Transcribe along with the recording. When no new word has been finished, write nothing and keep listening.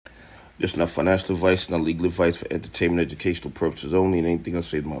This is not financial advice, not legal advice, for entertainment, educational purposes only, and anything I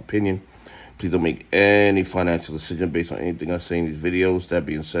say is my opinion. Please don't make any financial decision based on anything I say in these videos. That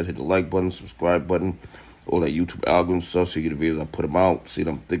being said, hit the like button, subscribe button, all that YouTube algorithm stuff so you get the videos I put them out. See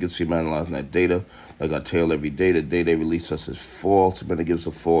them thinking, see them analyzing that data. Like I tell every day, the day they release us is false. It's going to give us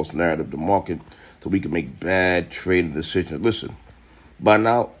a false narrative to market so we can make bad trading decisions. Listen, by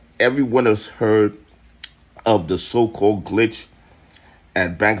now, everyone has heard of the so-called glitch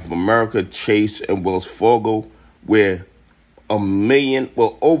at Bank of America, Chase, and Wells Fargo, where over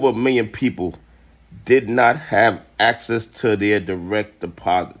 1 million people did not have access to their direct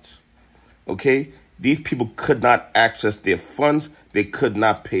deposits. Okay? These people could not access their funds. They could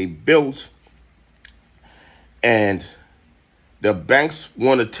not pay bills. And the banks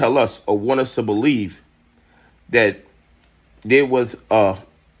want to tell us or want us to believe that there was a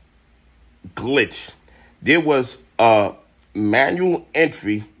glitch. There was a manual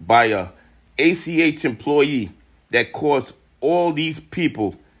entry by a ACH employee that caused all these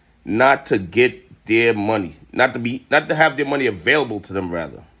people not to get their money, not to have their money available to them,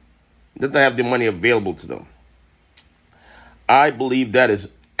 rather. Not to have their money available to them. I believe that is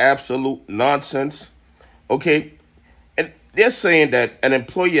absolute nonsense. Okay? And they're saying that an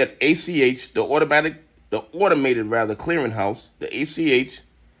employee at ACH, the automated clearinghouse, the ACH,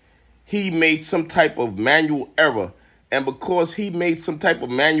 he made some type of manual error. And because he made some type of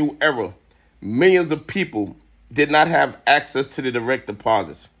manual error, millions of people did not have access to the direct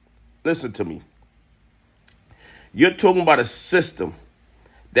deposits. Listen to me. You're talking about a system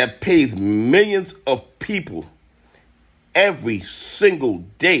that pays millions of people every single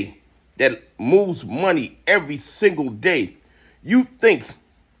day, that moves money every single day. You think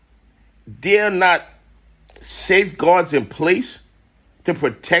there are not safeguards in place to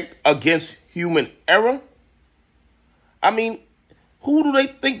protect against human error? I mean, who do they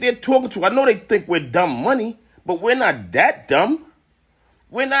think they're talking to? I know they think we're dumb money, but we're not that dumb.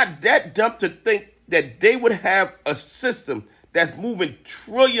 We're not that dumb to think that they would have a system that's moving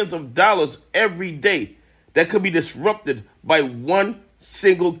trillions of dollars every day that could be disrupted by one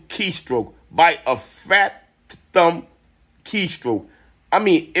single keystroke, by a fat thumb keystroke. I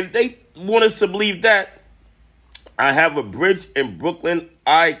mean, if they want us to believe that, I have a bridge in Brooklyn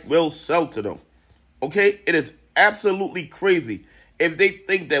I will sell to them. Okay? It is absolutely crazy if they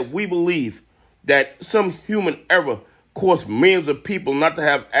think that we believe that some human error caused millions of people not to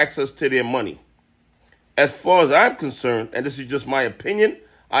have access to their money. As far as I'm concerned, and this is just my opinion,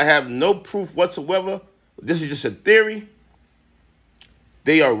 I have no proof whatsoever. This is just a theory.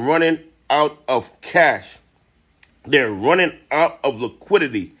 They are running out of cash. They're running out of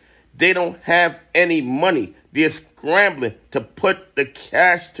liquidity. They don't have any money. They're scrambling to put the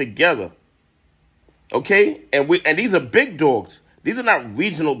cash together. Okay? And these are big dogs. These are not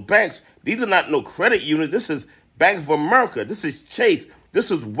regional banks. These are not no credit union. This is Bank of America. This is Chase. This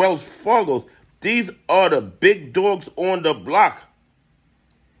is Wells Fargo. These are the big dogs on the block.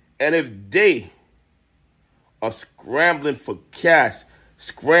 And if they are scrambling for cash,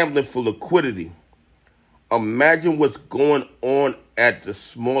 scrambling for liquidity, imagine what's going on at the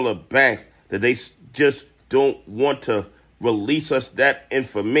smaller banks that they just don't want to release us that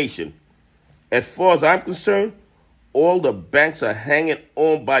information. As far as I'm concerned, all the banks are hanging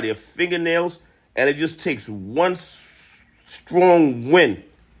on by their fingernails, and it just takes one strong wind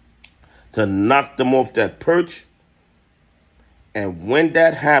to knock them off that perch. And when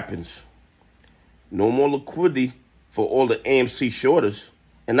that happens, no more liquidity for all the AMC shorters,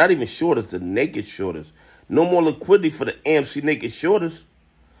 and not even shorters, the naked shorters. No more liquidity for the AMC naked shorters.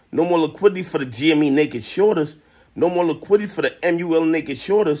 No more liquidity for the GME naked shorters. No more liquidity for the MUL naked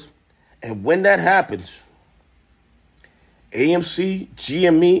shorters. And when that happens, AMC,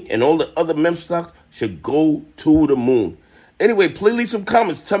 GME, and all the other meme stocks should go to the moon. Anyway, please leave some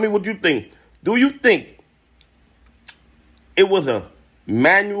comments. Tell me what you think. Do you think it was a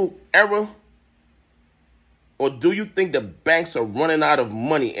manual error? Or do you think the banks are running out of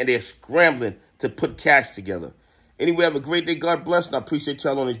money and they're scrambling to put cash together? Anyway, have a great day. God bless. And I appreciate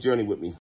y'all on this journey with me.